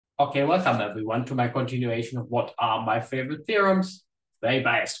Okay, welcome everyone to my continuation of what are my favorite theorems. Very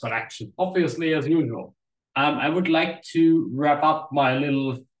biased collection, obviously, as usual. I would like to wrap up my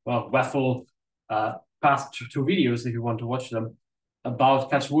little waffle past two videos, if you want to watch them, about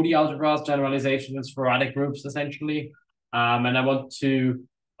Kac-Moody algebras, generalization, and sporadic groups, essentially. And I want to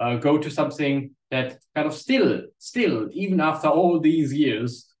go to something that kind of still, even after all these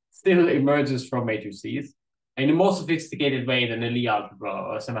years, still emerges from matrices in a more sophisticated way than a Lie algebra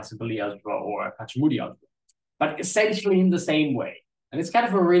or a semi-simple Lie algebra or a Kac-Moody algebra, but essentially in the same way. And it's kind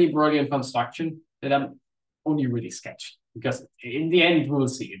of a really brilliant construction that I'm only really sketched because in the end, we'll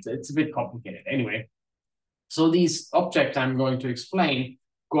see. It's a bit complicated. Anyway, so these objects I'm going to explain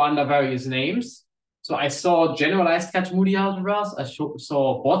go under various names. So I saw generalized Kac-Moody algebras, I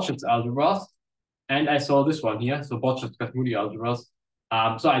saw Borcherds algebras, and I saw this one here, so Borcherds-Kac-Moody algebras.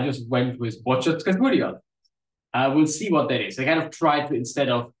 So I just went with Borcherds-Kac-Moody algebras. We'll see what that is. I kind of tried to, instead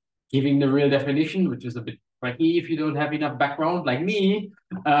of giving the real definition, which is a bit tricky if you don't have enough background like me,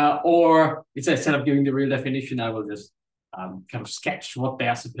 or instead of giving the real definition, I will just kind of sketch what they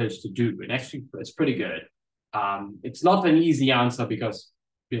are supposed to do. And actually, it's pretty good. It's not an easy answer because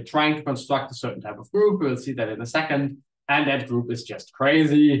we're trying to construct a certain type of group. We'll see that in a second. And that group is just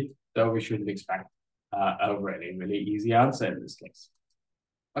crazy. So we shouldn't expect a really, really easy answer in this case.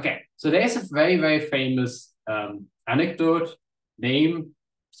 Okay, so there's a very, very famous anecdote, name,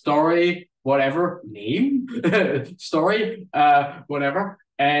 story, whatever, name, story, whatever.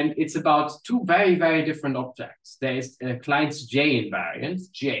 And it's about two very, very different objects. There's Klein's J invariant,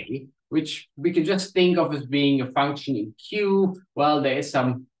 J, which we can just think of as being a function in Q. Well, there is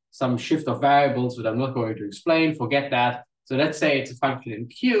some shift of variables that I'm not going to explain, forget that. So let's say it's a function in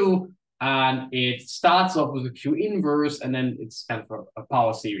Q, and it starts off with a Q inverse, and then it's kind of a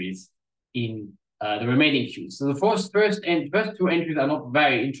power series in the remaining Qs. So the first two entries are not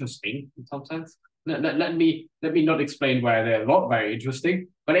very interesting in some sense. Let me not explain why they're not very interesting.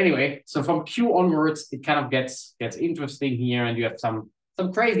 But anyway, so from Q onwards, it kind of gets interesting here, and you have some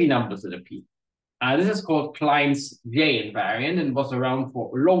crazy numbers that appear. This is called Klein's J invariant and was around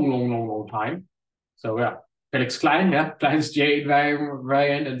for a long time. So yeah, Felix Klein, yeah, Klein's J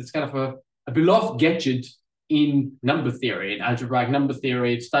invariant, and it's kind of a beloved gadget in number theory, in algebraic number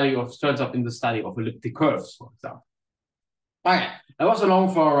theory. Turns up in the study of elliptic curves, for example. Okay, that was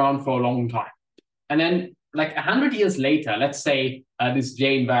around for a long time. And then like 100 years later, let's say this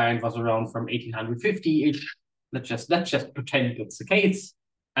J invariant was around from 1850-ish. Let's just pretend it's the case.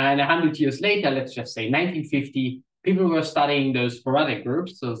 And 100 years later, let's just say 1950, people were studying those sporadic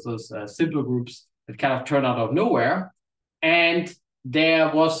groups, those simple groups that kind of turn out of nowhere. And there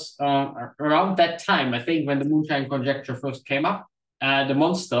was, around that time, I think when the moonshine conjecture first came up, the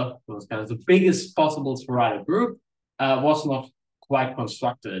monster, was kind of the biggest possible sporadic group, was not quite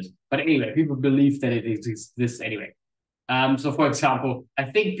constructed. But anyway, people believe that it exists anyway. So for example, I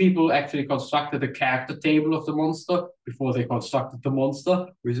think people actually constructed the character table of the monster before they constructed the monster,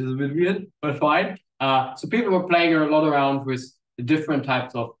 which is a bit weird, but fine. So people were playing a lot around with the different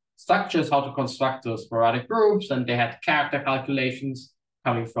types of structures, how to construct those sporadic groups, and they had character calculations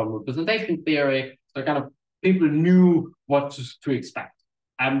coming from representation theory. So kind of people knew what to expect.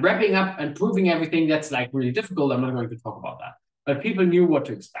 I'm wrapping up and proving everything that's like really difficult. I'm not going to talk about that, but people knew what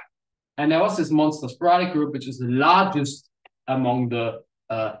to expect. And there was this monster sporadic group, which is the largest among the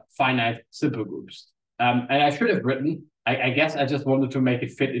finite simple groups. And I should have written, I guess I just wanted to make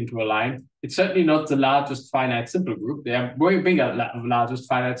it fit into a line. It's certainly not the largest finite simple group. They are way bigger largest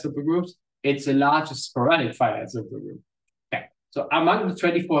finite simple groups. It's the largest sporadic finite simple group. Okay, so among the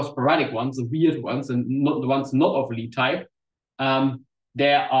 24 sporadic ones, the weird ones, and not the ones not of Lie type,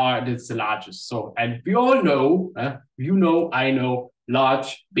 that's the largest. So, and we all know, you know, I know,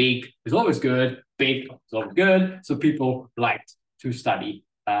 large, big is always good, big is always good. So people liked to study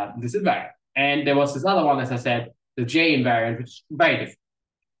this invariant. And there was this other one, as I said, the J invariant, which is very different.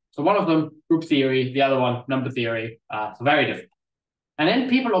 So one of them, group theory, the other one, number theory, so very different. And then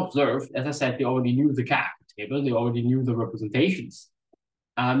people observed, as I said, they already knew the Kac table, they already knew the representations.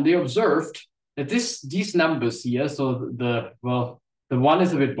 They observed that these numbers here, so the one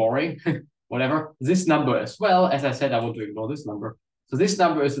is a bit boring, whatever. This number as well, as I said, I want to ignore this number. So this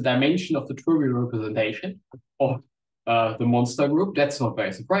number is the dimension of the trivial representation of the monster group. That's not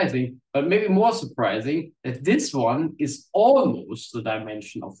very surprising, but maybe more surprising that this one is almost the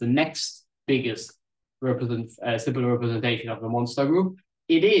dimension of the next biggest simple representation of the monster group.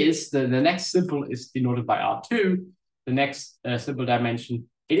 It is, the next simple is denoted by R2, the next simple dimension.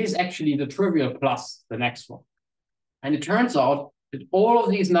 It is actually the trivial plus the next one. And it turns out that all of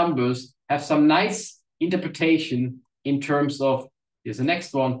these numbers have some nice interpretation in terms of Here's the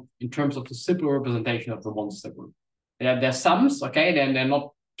next one in terms of the simple representation of the monster group. They're sums, okay, then they're not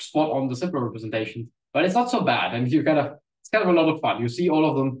spot on the simple representation, but it's not so bad, and it's kind of a lot of fun. You see all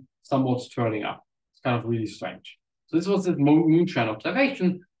of them somewhat turning up. It's kind of really strange. So this was the moonshine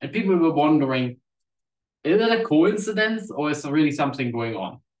observation, and people were wondering, is it a coincidence or is there really something going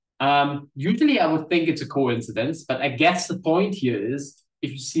on? Usually I would think it's a coincidence, but I guess the point here is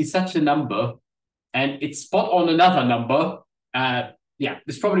if you see such a number and it's spot on another number, yeah,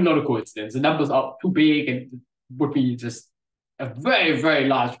 it's probably not a coincidence. The numbers are too big and would be just a very, very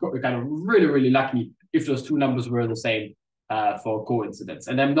large, kind of really, really lucky if those two numbers were the same for coincidence.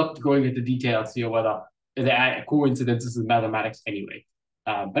 And I'm not going into details here whether there are coincidences in mathematics anyway.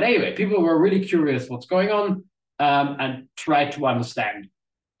 But anyway, people were really curious what's going on and tried to understand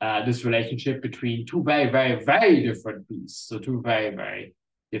this relationship between two very, very, very different beasts. So two very, very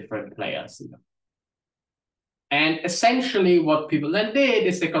different players. And essentially what people then did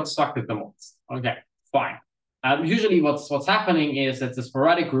is they constructed the models. Okay, fine. Usually what's happening is that the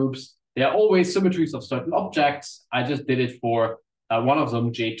sporadic groups, they are always symmetries of certain objects. I just did it for one of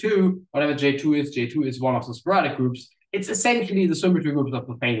them, J2. Whatever J2 is one of the sporadic groups. It's essentially the symmetry groups of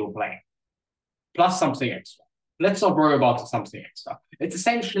the fatal plane, plus something extra. Let's not worry about something extra. It's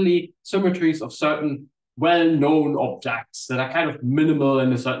essentially symmetries of certain well-known objects that are kind of minimal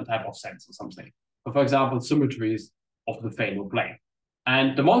in a certain type of sense or something. So for example, symmetries of the fatal plane.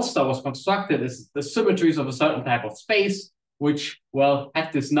 And the monster was constructed as the symmetries of a certain type of space, which, well,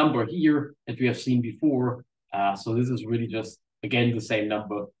 had this number here that we have seen before. So this is really just, again, the same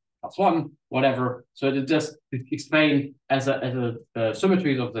number plus one, whatever. So it just explained as a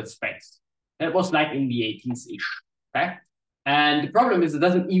symmetries of that space. That was like in the 80s-ish, okay? And the problem is it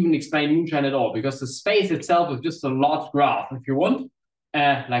doesn't even explain moonshine at all because the space itself is just a large graph, if you want,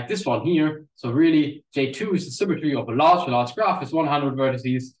 like this one here. So really, J2 is the symmetry of a large graph. It's 100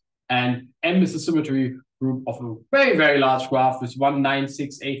 vertices, and M is the symmetry group of a very, very large graph with 1, 9,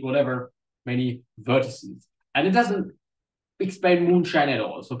 6, 8, whatever, many vertices. And it doesn't explain moonshine at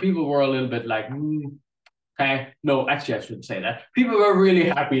all. So people were a little bit like, okay, no, actually I shouldn't say that. People were really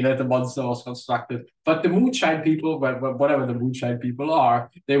happy that the monster was constructed, but the moonshine people, whatever the moonshine people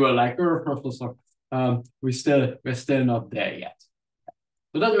are, they were like, we're still not there yet.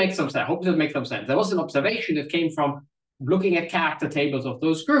 So that makes some sense. I hope that makes some sense. There was an observation that came from looking at character tables of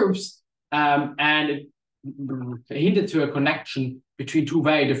those groups, and it hinted to a connection between two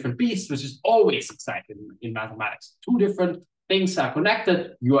very different beasts, which is always exciting in mathematics. Two different things are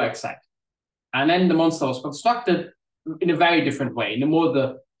connected, you are excited. And then the monster was constructed in a very different way, in a more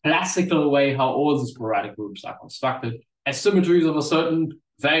the classical way how all the sporadic groups are constructed, as symmetries of a certain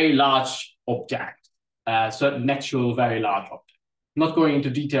very large object, certain natural very large object. Not going into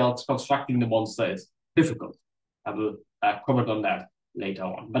details, constructing the monster is difficult. I will comment on that later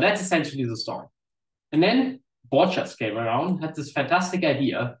on. But that's essentially the story. And then Borcherds came around, had this fantastic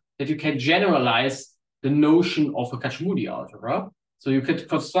idea that you can generalize the notion of a Kac-Moody algebra. So you could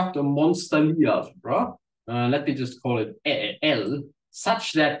construct a monster Lie algebra, let me just call it L,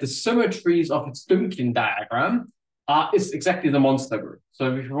 such that the symmetries of its Duncan diagram is exactly the monster group.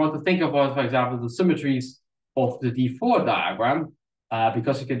 So if you want to think about, for example, the symmetries of the D4 diagram,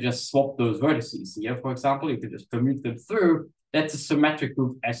 because you can just swap those vertices here, for example, you can just commute them through, that's a symmetric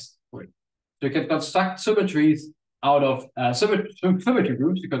group S3. So you can construct symmetries out of symmetry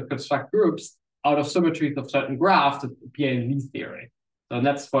groups, you can construct groups out of symmetries of certain graphs that appear in Lie theory. So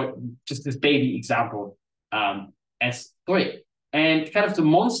that's for just this baby example, S3. And kind of the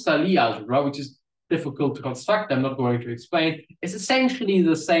monster Lie algebra, which is difficult to construct, I'm not going to explain, is essentially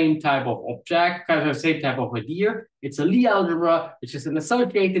the same type of object, kind of the same type of idea. It's a Lie algebra, which is an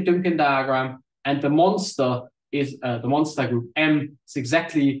associated Duncan diagram, and the monster is the monster group M is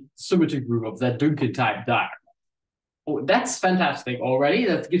exactly the symmetry group of that Duncan type diagram. Oh, that's fantastic already.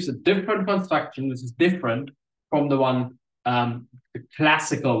 That gives a different construction. This is different from the one, the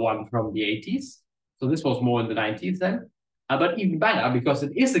classical one from the 80s. So this was more in the 90s then. But even better, because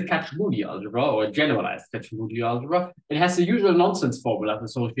it is a Kac-Moody algebra, or a generalized Kac-Moody algebra, it has the usual nonsense formulas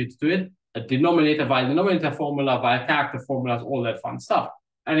associated to it, a denominator by denominator formula, by character formulas, all that fun stuff.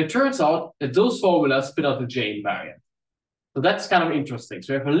 And it turns out that those formulas spit out the J invariant. So that's kind of interesting.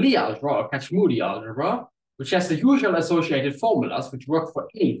 So we have a Lie algebra, or Kac-Moody algebra, which has the usual associated formulas, which work for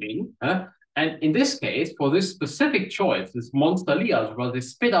anything. And in this case, for this specific choice, this monster Lie algebra, they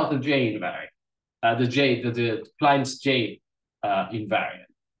spit out the J invariant. The Klein's J invariant.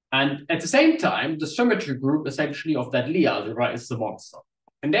 And at the same time, the symmetry group essentially of that Lie algebra is the monster.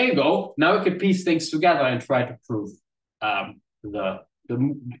 And there you go. Now we can piece things together and try to prove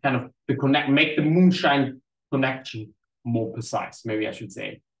make the moonshine connection more precise. Maybe I should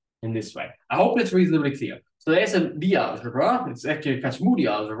say in this way. I hope it's reasonably clear. So there's a Lie algebra. It's actually a Kac-Moody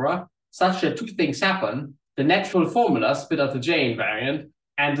algebra, such that two things happen. The natural formula spit out the J invariant,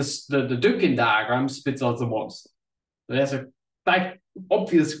 and the Duncan diagram spits out the monster. So there's a kind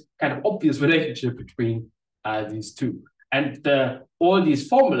of obvious relationship between these two. And all these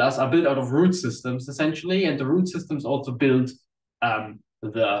formulas are built out of root systems, essentially, and the root systems also build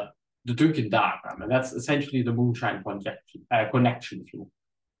the Duncan diagram, and that's essentially the moonshine connection.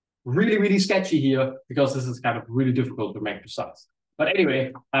 Really, really sketchy here, because this is kind of really difficult to make precise. But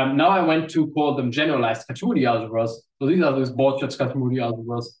anyway, now I went to call them generalized Kac-Moody algebras. So these are those Borcherds-Kac-Moody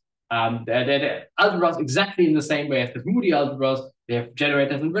algebras. They're algebras exactly in the same way as Kac-Moody algebras. They have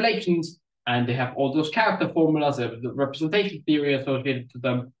generators and relations, and they have all those character formulas, they have the representation theory associated to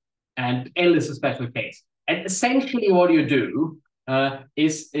them, and L is a special case. And essentially what you do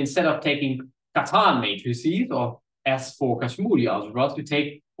is, instead of taking Cartan matrices, or as for Kac-Moody algebras, you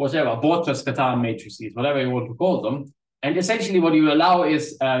take whatever, Borcherds-Cartan matrices, whatever you want to call them. And essentially what you allow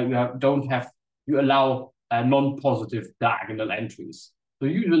is, you allow non-positive diagonal entries. So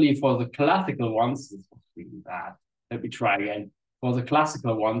usually for the classical ones, this was really bad. Let me try again. For the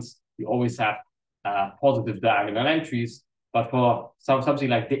classical ones, you always have positive diagonal entries, but for something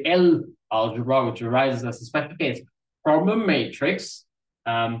like the L algebra, which arises as a special case from a matrix,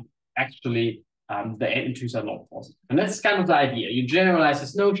 actually the entries are not positive. And that's kind of the idea. You generalize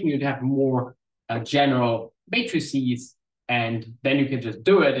this notion, you'd have more general matrices, and then you can just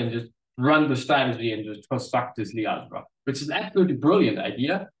do it and just run the strategy and just construct this Lie algebra, which is an absolutely brilliant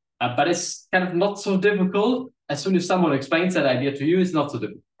idea, but it's kind of not so difficult. As soon as someone explains that idea to you, it's not so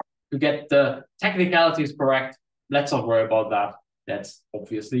difficult. To get the technicalities correct, let's not worry about that. That's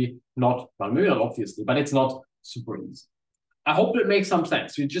obviously not, well, maybe not obviously, but it's not super easy. I hope it makes some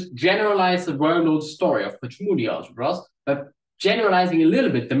sense. You just generalize the well-known story of Kac-Moody algebras, but generalizing a little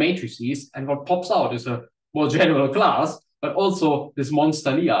bit the matrices, and what pops out is a more general class, but also this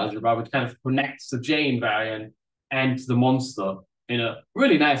monster Lie algebra, which kind of connects the J invariant and the monster in a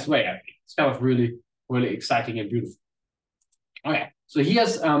really nice way, I think. It's kind of really, really exciting and beautiful. Okay, so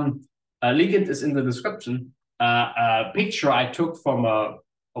here's link it is in the description. A picture I took from a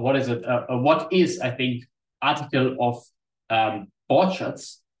what is, I think, article of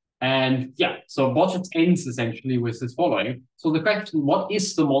Borcherds. And yeah, so Borcherds ends essentially with this following. So the question, what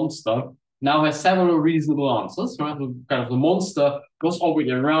is the monster, now has several reasonable answers, right? Kind of the monster goes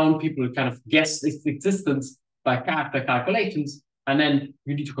already around, people kind of guess its existence by character calculations, and then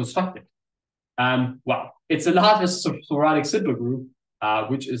you need to construct it. Well, it's the largest sporadic simple group,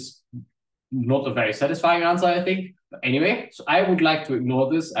 which is not a very satisfying answer, I think. But anyway, so I would like to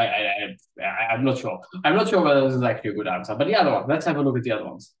ignore this. I'm not sure. I'm not sure whether this is actually a good answer. But the other one, let's have a look at the other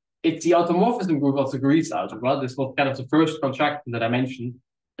ones. It's the automorphism group of the Greece algebra. This was kind of the first contraction that I mentioned,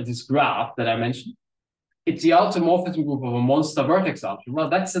 this graph that I mentioned. It's the automorphism group of a monster vertex algebra.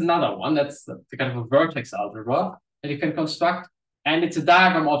 That's another one. That's the kind of a vertex algebra that you can construct. And it's a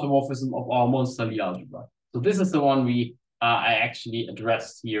diagram automorphism of our monster Lie algebra. So this is the one I actually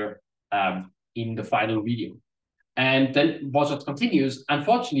addressed here in the final video. And then Borcherds continues,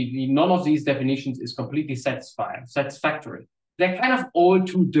 unfortunately, none of these definitions is completely satisfactory. They're kind of all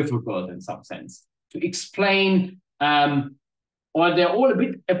too difficult in some sense to explain, or they're all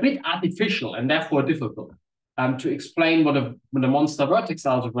a bit artificial and therefore difficult. To explain what the monster vertex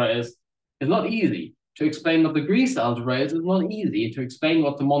algebra is not easy. To explain what the Greece algebra is not easy. To explain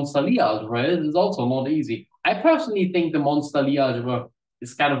what the monster Lie algebra is also not easy. I personally think the monster Lie algebra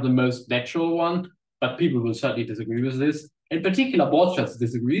is kind of the most natural one, but people will certainly disagree with this. In particular, Borcherds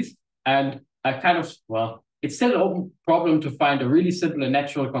disagrees, and I kind of, well, it's still an open problem to find a really simple and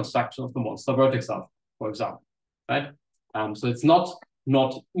natural construction of the monster vertex algebra, for example, right? So it's not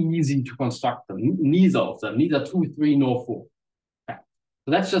easy to construct them, neither of them, neither 2, 3, nor 4. Okay.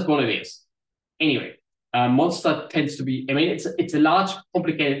 So that's just what it is. Anyway, monster tends to be, I mean, it's a large,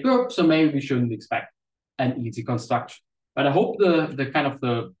 complicated group, so maybe we shouldn't expect an easy construction. But I hope the kind of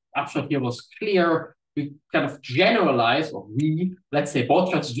the upshot here was clear. We kind of generalize, or let's say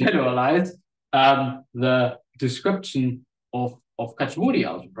Borcherds generalize the description of Kac-Moody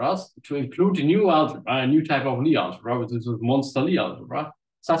algebras to include a new algebra, a new type of Lie algebra, which is a monster Lie algebra,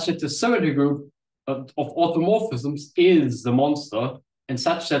 such that the symmetry group of automorphisms is the monster, and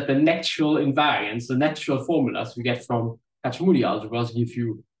such that the natural invariants, the natural formulas we get from Kac-Moody algebras give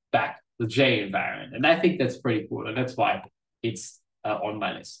you back the J invariant. And I think that's pretty cool, and that's why it's on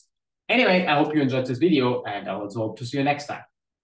my list. Anyway, I hope you enjoyed this video, and I also hope to see you next time.